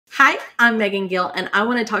Hi, I'm Megan Gill, and I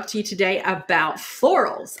want to talk to you today about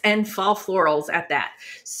florals and fall florals at that.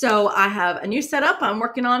 So I have a new setup. I'm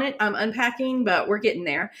working on it. I'm unpacking, but we're getting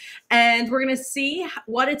there. And we're going to see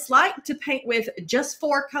what it's like to paint with just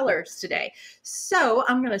 4 colors today. So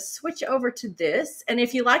I'm going to switch over to this. And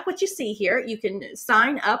if you like what you see here, you can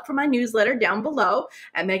sign up for my newsletter down below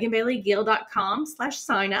at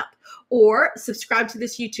meganbaileygill.com/sign up or subscribe to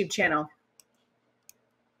this YouTube channel.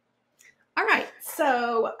 All right,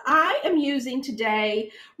 so I am using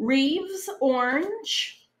today Reeves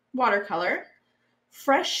Orange Watercolor,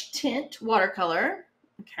 Fresh Tint Watercolor,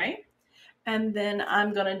 okay? And then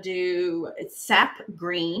I'm gonna do Sap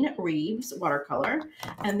Green Reeves Watercolor,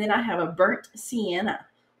 and then I have a Burnt Sienna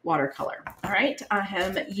Watercolor, all right? I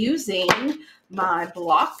am using my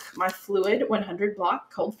block, my Fluid 100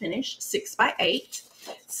 block Cold Finish 6x8.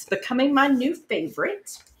 It's becoming my new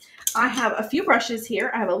favorite. I have a few brushes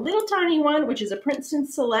here. I have a little tiny one, which is a Princeton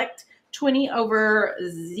Select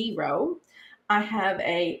 20/0. I have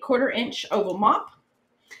a 1/4 inch oval mop.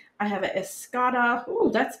 I have an Escada. Ooh,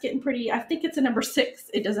 that's getting pretty. I think it's a number 6.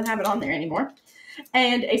 It doesn't have it on there anymore.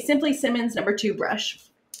 And a Simply Simmons number 2 brush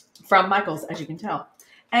from Michaels, as you can tell.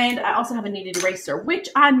 And I also have a kneaded eraser, which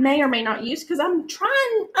I may or may not use because I'm trying.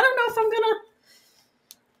 I don't know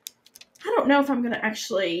if I'm gonna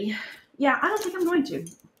actually. Yeah, I don't think I'm going to.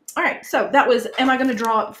 All right, so that was, am I going to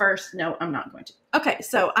draw it first? No, I'm not going to. Okay,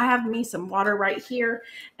 so I have me some water right here,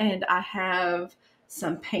 and I have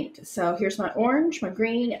some paint. So here's my orange, my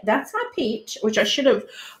green. That's my peach, which I should have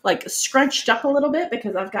like scrunched up a little bit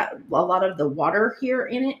because I've got a lot of the water here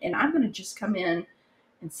in it, and I'm going to just come in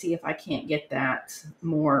and see if I can't get that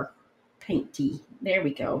more painty. There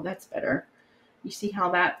we go. That's better. You see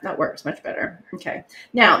how that works much better. Okay.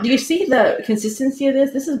 Now, do you see the consistency of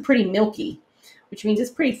this? This is pretty milky, which means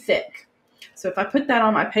it's pretty thick. So if I put that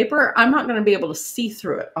on my paper, I'm not going to be able to see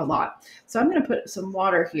through it a lot. So I'm going to put some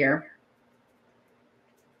water here.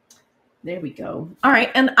 There we go. All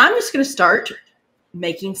right. And I'm just going to start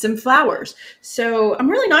making some flowers. So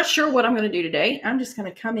I'm really not sure what I'm going to do today. I'm just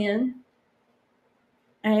going to come in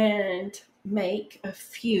and make a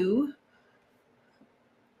few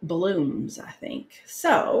blooms, I think.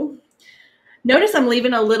 So notice I'm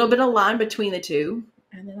leaving a little bit of line between the two.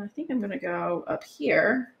 And then I think I'm going to go up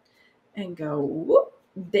here and go whoop,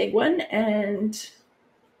 big one and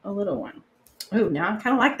a little one. Oh, now I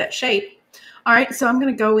kind of like that shape. All right, so I'm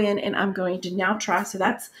going to go in and I'm going to now try. So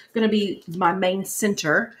that's going to be my main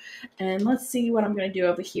center. And let's see what I'm going to do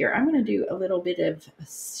over here. I'm going to do a little bit of a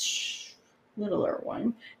littler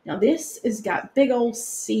one. Now this has got big old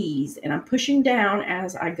C's and I'm pushing down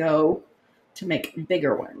as I go to make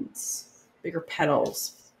bigger ones, bigger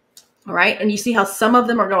petals. All right, and you see how some of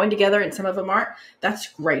them are going together and some of them aren't? That's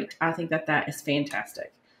great. I think that is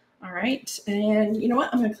fantastic. All right, and you know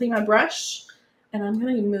what? I'm going to clean my brush, and I'm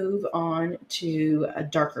going to move on to a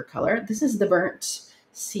darker color. This is the Burnt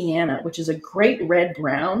Sienna, which is a great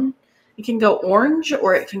red-brown. It can go orange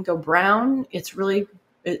or it can go brown. It's really,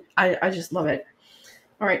 I just love it.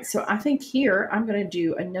 All right, so I think here I'm going to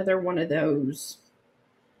do another one of those.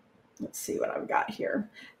 Let's see what I've got here.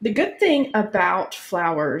 The good thing about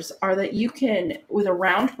flowers are that you can, with a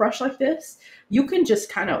round brush like this, you can just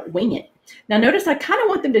kind of wing it. Now notice I kind of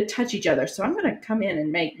want them to touch each other. So I'm going to come in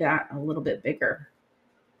and make that a little bit bigger.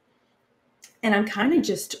 And I'm kind of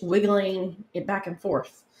just wiggling it back and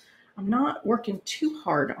forth. I'm not working too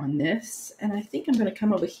hard on this. And I think I'm going to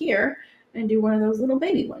come over here and do one of those little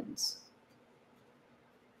baby ones.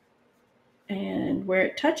 And where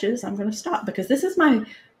it touches, I'm going to stop because this is the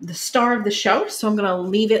star of the show. So I'm going to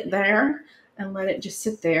leave it there and let it just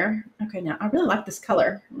sit there. Okay, now I really like this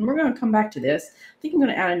color. And we're going to come back to this. I think I'm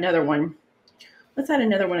going to add another one. Let's add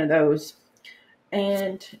another one of those.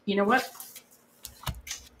 And you know what?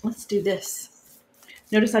 Let's do this.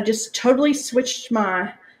 Notice I just totally switched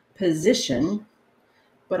my position,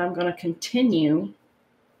 but I'm going to continue.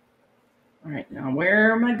 All right, now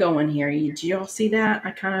where am I going here? Do you all see that? I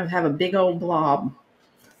kind of have a big old blob.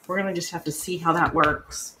 We're going to just have to see how that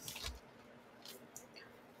works.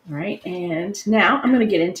 All right, and now I'm going to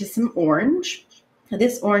get into some orange. Now,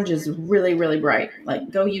 this orange is really, really bright, like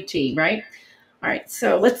go UT, right? All right,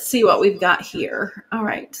 so let's see what we've got here. All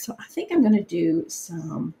right, so I think I'm going to do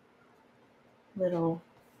some little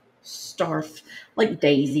like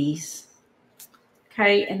daisies.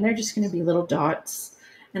 Okay, and they're just going to be little dots.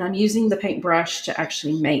 And I'm using the paintbrush to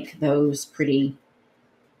actually make those pretty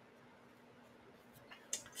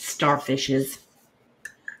starfishes.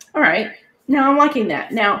 All right, now I'm liking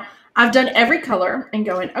that. Now I've done every color and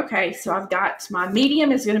going, okay, so I've got my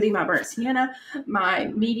medium is going to be my Burnt Sienna.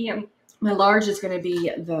 My large is going to be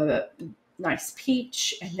the nice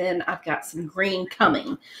peach, and then I've got some green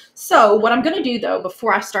coming. So what I'm going to do though,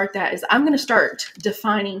 before I start that, is I'm going to start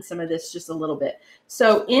defining some of this just a little bit.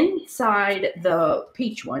 So inside the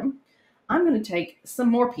peach one, I'm going to take some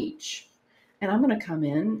more peach, and I'm going to come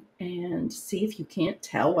in and see if you can't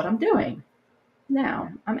tell what I'm doing. Now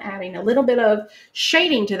I'm adding a little bit of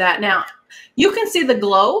shading to that. Now you can see the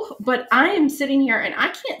glow, but I am sitting here and I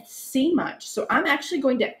can't see much. So I'm actually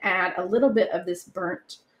going to add a little bit of this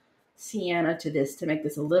burnt sienna to this to make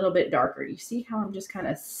this a little bit darker. You see how I'm just kind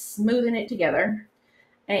of smoothing it together.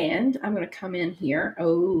 And I'm going to come in here.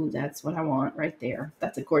 Oh, that's what I want right there.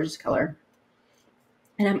 That's a gorgeous color.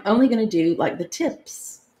 And I'm only going to do like the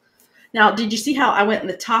tips. Now, did you see how I went in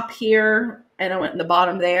the top here and I went in the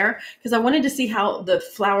bottom there? Because I wanted to see how the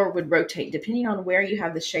flower would rotate. Depending on where you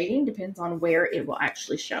have the shading, depends on where it will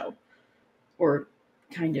actually show. Or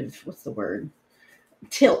kind of, what's the word?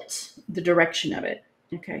 Tilt the direction of it.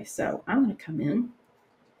 Okay, so I'm going to come in.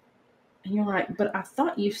 And you're like, but I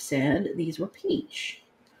thought you said these were peach.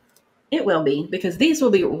 It will be, because these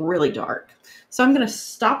will be really dark. So I'm going to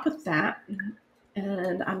stop with that.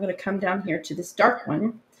 And I'm going to come down here to this dark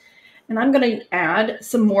one. And I'm going to add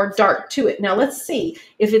some more dark to it. Now let's see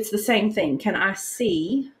if it's the same thing. Can I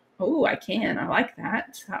see? Oh, I can. I like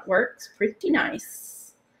that. That works pretty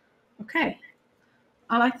nice. Okay.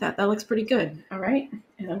 I like that. That looks pretty good. All right.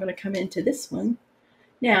 And I'm going to come into this one.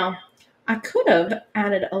 Now, I could have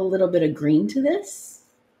added a little bit of green to this,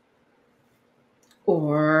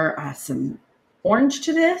 or some orange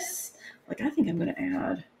to this. Like, I think I'm going to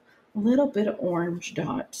add a little bit of orange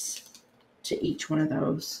dots to each one of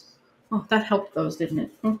those. Oh, that helped those, didn't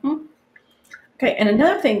it? Mm-hmm. Okay, and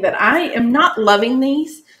another thing that I am not loving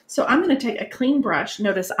these, so I'm going to take a clean brush.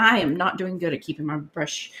 Notice I am not doing good at keeping my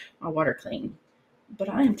water clean. But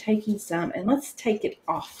I am taking some, and let's take it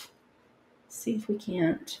off. See if we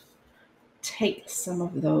can't take some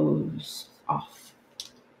of those off.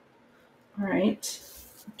 All right,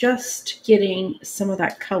 just getting some of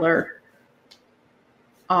that color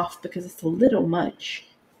off because it's a little much.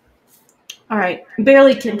 All right,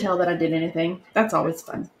 barely can tell that I did anything. That's always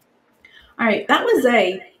fun. All right, that was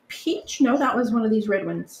a peach. No, that was one of these red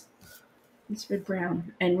ones. It's red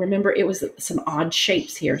brown. And remember, it was some odd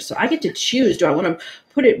shapes here. So I get to choose. Do I want to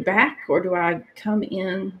put it back, or do I come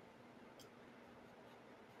in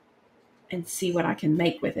and see what I can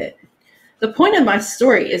make with it? The point of my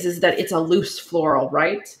story is that it's a loose floral,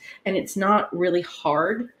 right? And it's not really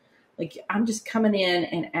hard. Like, I'm just coming in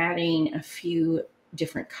and adding a few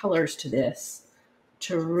different colors to this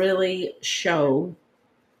to really show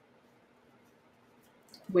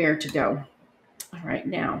where to go. All right,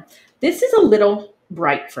 now this is a little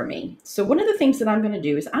bright for me. So one of the things that I'm going to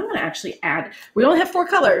do is I'm going to actually add, we only have 4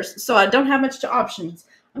 colors, so I don't have much to options.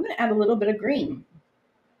 I'm going to add a little bit of green,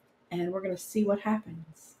 and we're going to see what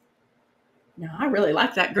happens. Now, I really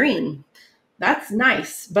like that green. That's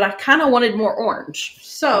nice, but I kind of wanted more orange.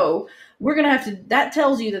 So we're going to have to, that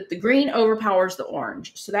tells you that the green overpowers the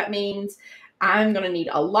orange. So that means I'm going to need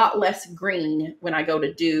a lot less green when I go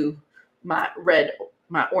to do my red,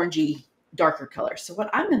 my orangey darker color. So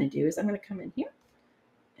what I'm going to do is I'm going to come in here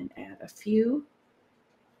and add a few.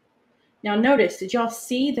 Now notice, did y'all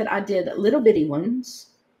see that I did little bitty ones,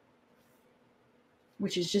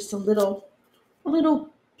 which is just a little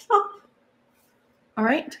plop. All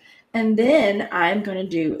right. And then I'm going to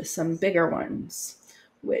do some bigger ones,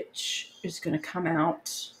 which is going to come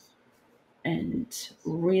out and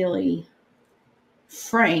really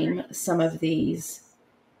frame some of these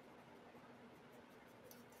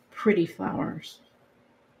pretty flowers.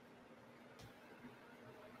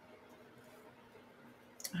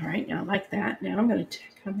 All right, now I like that. Now I'm going to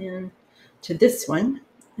come in to this one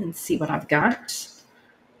and see what I've got.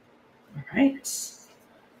 All right.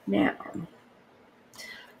 Now,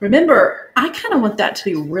 remember, I kind of want that to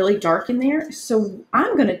be really dark in there. So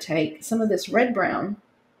I'm going to take some of this red brown,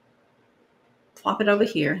 plop it over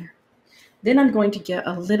here. Then I'm going to get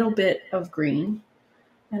a little bit of green,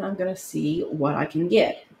 and I'm going to see what I can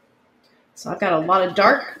get. So I've got a lot of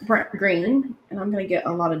dark green, and I'm going to get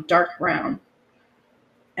a lot of dark brown.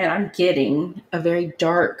 And I'm getting a very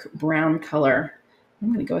dark brown color. I'm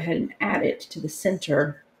going to go ahead and add it to the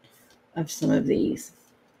center of some of these.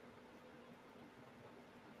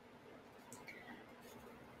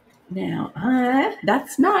 Now,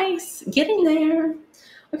 that's nice. Getting there.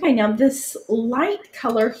 Okay, now this light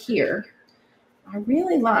color here, I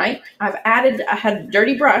really like. I had a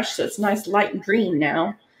dirty brush, so it's nice light green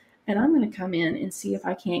now. And I'm going to come in and see if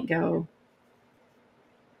I can't go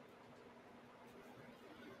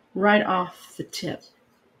right off the tip.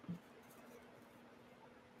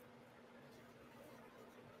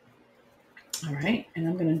 All right, and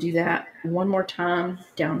I'm going to do that one more time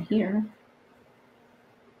down here.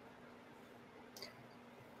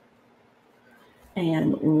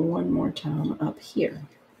 And one more time up here.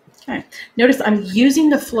 Okay, notice I'm using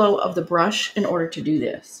the flow of the brush in order to do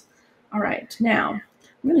this. All right, now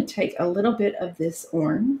I'm going to take a little bit of this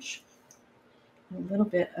orange, a little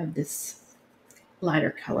bit of this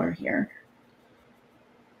lighter color here.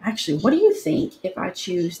 Actually, what do you think if I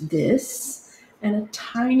choose this and a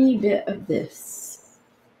tiny bit of this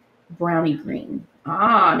brownie green?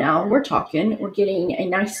 Ah, now we're talking. We're getting a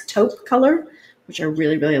nice taupe color, which I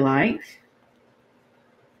really, really like.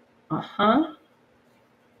 Uh-huh.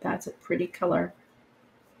 That's a pretty color.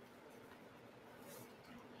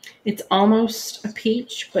 It's almost a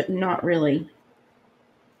peach, but not really.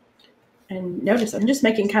 And notice I'm just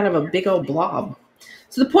making kind of a big old blob.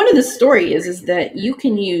 So the point of this story is that you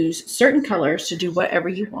can use certain colors to do whatever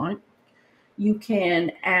you want. You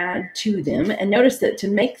can add to them. And notice that to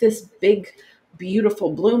make this big,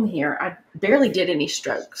 beautiful bloom here, I barely did any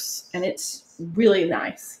strokes. And it's really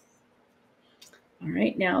nice. All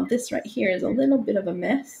right, now this right here is a little bit of a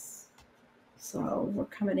mess. So we're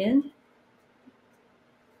coming in.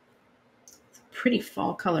 Pretty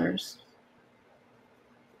fall colors.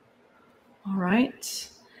 All right,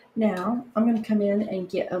 now I'm going to come in and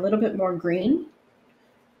get a little bit more green.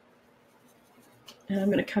 And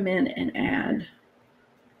I'm going to come in and add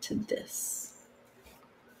to this.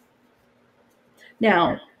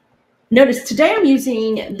 Now, notice today I'm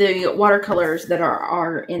using the watercolors that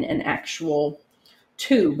are in an actual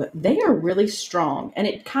tube. They are really strong. And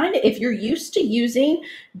it kind of, if you're used to using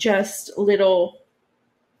just little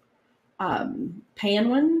pan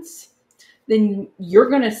ones, then you're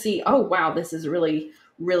going to see, oh, wow, this is really,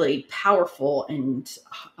 really powerful and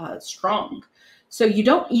strong. So you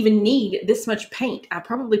don't even need this much paint. I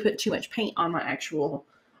probably put too much paint on my actual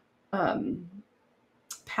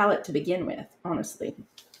palette to begin with, honestly.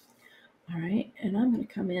 All right, and I'm going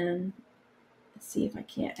to come in and see if I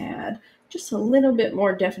can't add just a little bit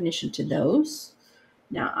more definition to those.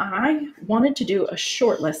 Now, I wanted to do a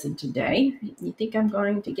short lesson today. You think I'm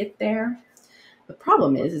going to get there? The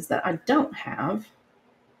problem is that I don't have.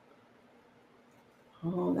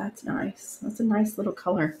 Oh, that's nice. That's a nice little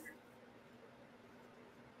color.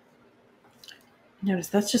 Notice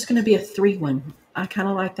that's just going to be a 3-1. I kind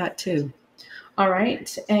of like that too. All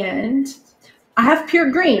right, and I have pure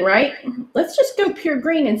green, right? Let's just go pure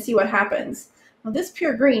green and see what happens. Now, this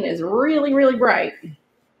pure green is really, really bright.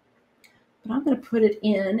 But I'm going to put it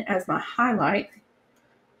in as my highlight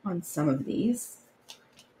on some of these.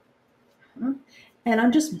 And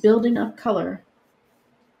I'm just building up color.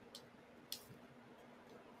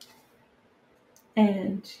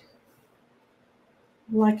 And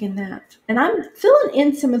liking that. And I'm filling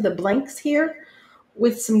in some of the blanks here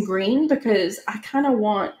with some green because I kind of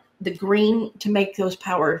want the green to make those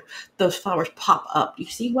flowers pop up. You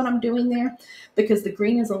see what I'm doing there? Because the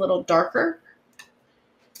green is a little darker.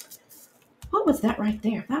 What was that right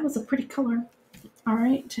there? That was a pretty color. All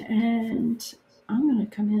right, and I'm going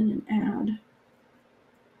to come in and add.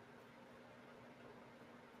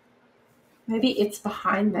 Maybe it's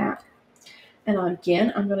behind that. And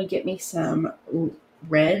again, I'm going to get me some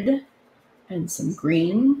red and some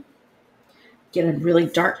green. Get a really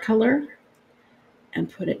dark color and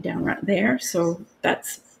put it down right there. So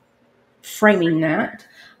that's framing that.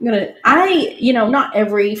 Not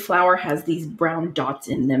every flower has these brown dots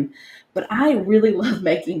in them, but I really love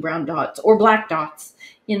making brown dots or black dots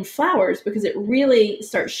in flowers because it really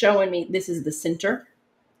starts showing me this is the center.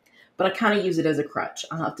 But I kind of use it as a crutch,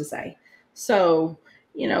 I'll have to say. So,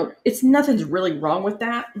 nothing's really wrong with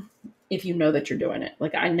that if you know that you're doing it.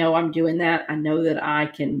 Like, I know I'm doing that. I know that I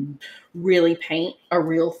can really paint a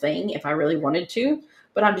real thing if I really wanted to,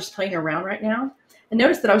 but I'm just playing around right now. And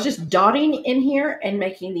notice that I was just dotting in here and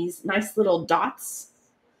making these nice little dots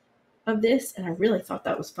of this, and I really thought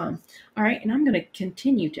that was fun. All right, and I'm going to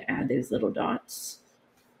continue to add those little dots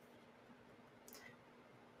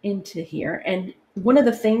into here. And one of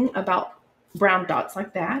the things about brown dots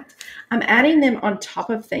like that, I'm adding them on top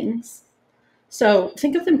of things. So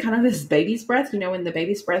think of them kind of as baby's breath, in the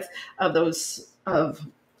baby's breath of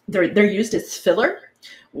they're used as filler.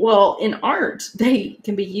 Well, in art, they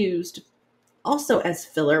can be used also as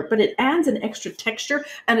filler, but it adds an extra texture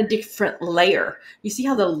and a different layer. You see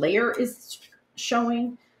how the layer is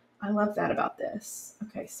showing? I love that about this.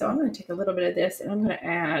 Okay, so I'm going to take a little bit of this and I'm going to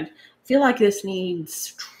add, I feel like this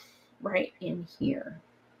needs right in here.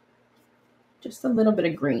 Just a little bit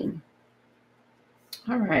of green.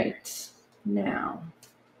 All right, now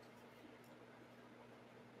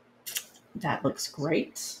that looks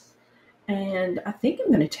great. And I think I'm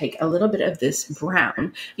going to take a little bit of this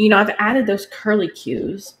brown. You know, I've added those curly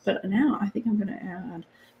cues, but now I think I'm going to add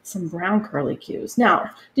some brown curly cues. Now,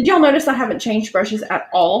 did y'all notice I haven't changed brushes at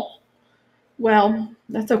all? Well,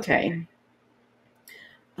 that's okay.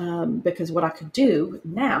 Because what I could do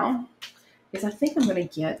now is I think I'm going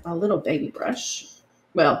to get a little baby brush.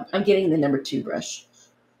 Well, I'm getting the number 2 brush.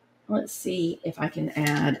 Let's see if I can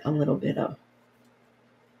add a little bit of.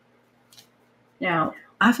 Now,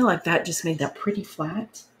 I feel like that just made that pretty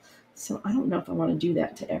flat. So I don't know if I want to do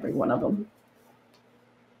that to every one of them.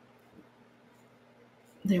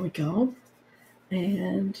 There we go.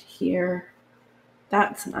 And here,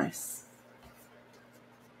 that's nice.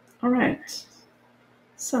 All right.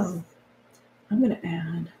 So I'm going to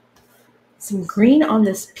add some green on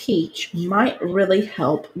this peach. Might really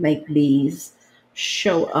help make these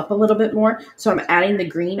show up a little bit more. So I'm adding the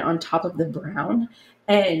green on top of the brown.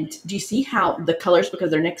 And do you see how the colors,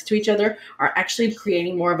 because they're next to each other, are actually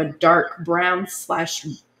creating more of a dark brown slash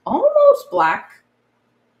almost black?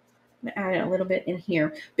 I'm gonna add a little bit in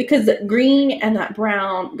here because the green and that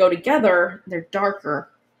brown go together. They're darker,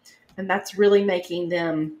 and that's really making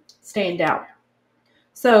them stand out.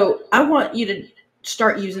 So I want you to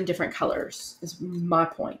start using different colors is my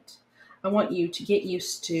point. I want you to get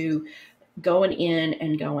used to going in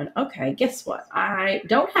and going, okay, guess what? I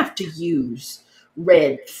don't have to use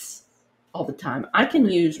reds all the time. I can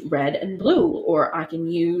use red and blue, or I can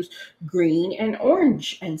use green and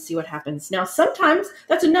orange and see what happens. Now, sometimes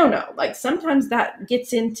that's a no-no. Like sometimes that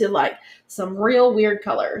gets into like some real weird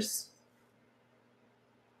colors.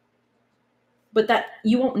 But that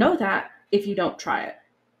you won't know that if you don't try it.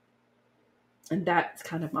 And that's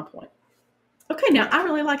kind of my point. Okay, now I'm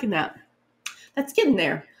really liking that. That's getting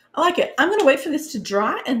there. I like it. I'm going to wait for this to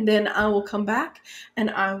dry, and then I will come back and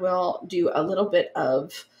I will do a little bit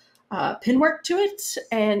of pen work to it.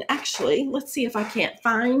 And actually, let's see if I can't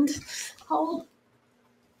find. Hold.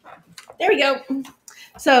 There we go.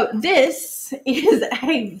 So this is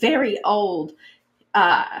a very old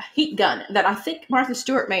heat gun that I think Martha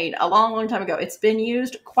Stewart made a long, long time ago. It's been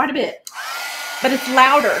used quite a bit, but it's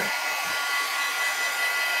louder.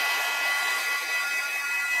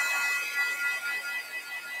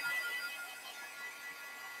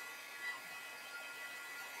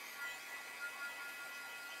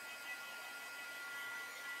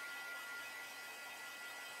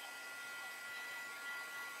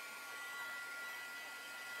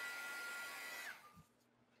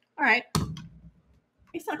 All right.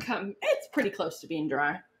 It's not coming. It's pretty close to being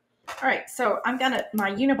dry. All right. So I'm going to,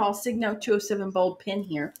 my Uniball Signo 207 bold pen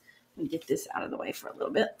here. Let me get this out of the way for a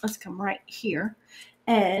little bit. Let's come right here.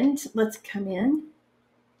 And let's come in.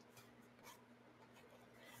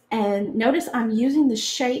 And notice I'm using the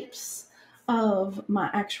shapes of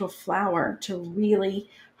my actual flower to really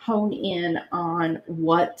hone in on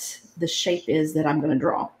what the shape is that I'm going to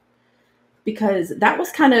draw. Because that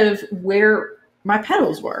was kind of where my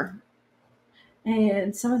petals were.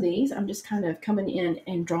 And some of these, I'm just kind of coming in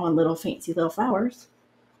and drawing little fancy little flowers.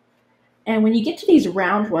 And when you get to these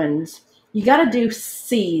round ones, you got to do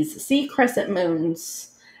C's, C crescent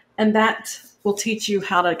moons. And that will teach you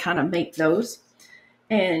how to kind of make those.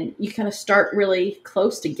 And you kind of start really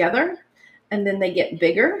close together, and then they get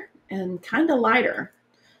bigger and kind of lighter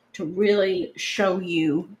to really show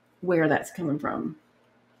you where that's coming from.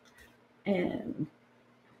 And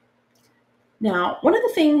now, one of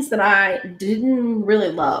the things that I didn't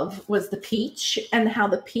really love was the peach, and how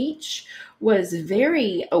the peach was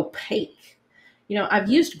very opaque. You know, I've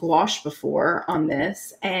used gouache before on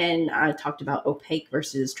this, and I talked about opaque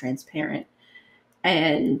versus transparent.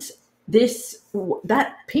 And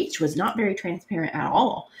that peach was not very transparent at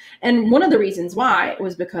all. And one of the reasons why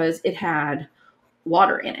was because it had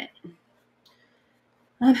water in it.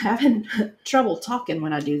 I'm having trouble talking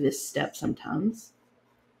when I do this step sometimes.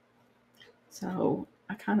 So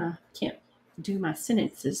I kind of can't do my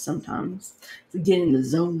sentences sometimes to get in the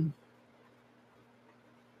zone.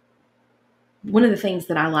 One of the things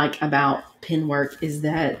that I like about pen work is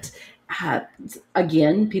that,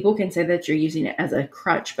 again, people can say that you're using it as a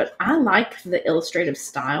crutch, but I like the illustrative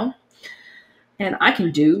style. And I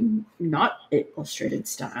can do not illustrated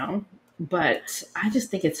style, but I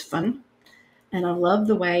just think it's fun. And I love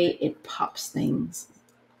the way it pops things.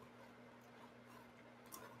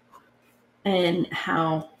 And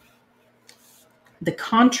how the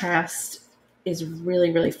contrast is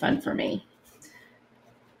really, really fun for me.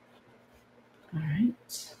 All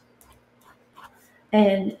right.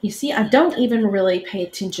 And you see, I don't even really pay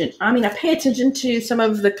attention. I mean, I pay attention to some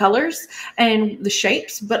of the colors and the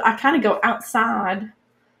shapes, but I kind of go outside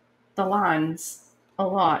the lines a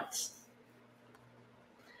lot.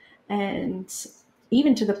 And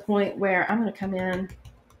even to the point where I'm going to come in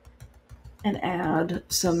and add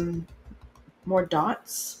some more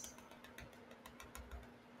dots.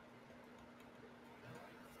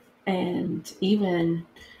 And even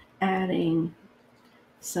adding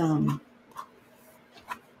some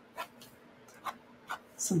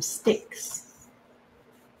sticks.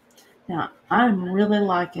 Now, I'm really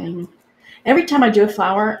liking, every time I do a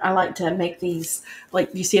flower, I like to make these, like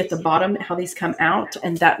you see at the bottom, how these come out,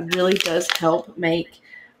 and that really does help make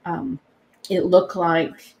it look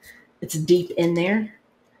like it's deep in there,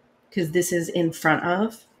 because this is in front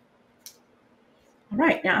of. All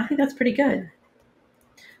right, now I think that's pretty good.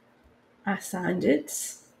 I signed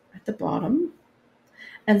it at the bottom.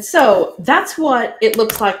 And so that's what it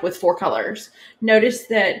looks like with 4 colors. Notice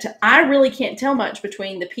that I really can't tell much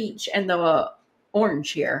between the peach and the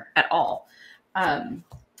orange here at all. I'm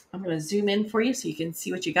going to zoom in for you so you can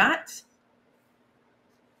see what you got.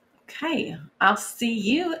 Okay, I'll see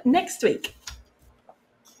you next week.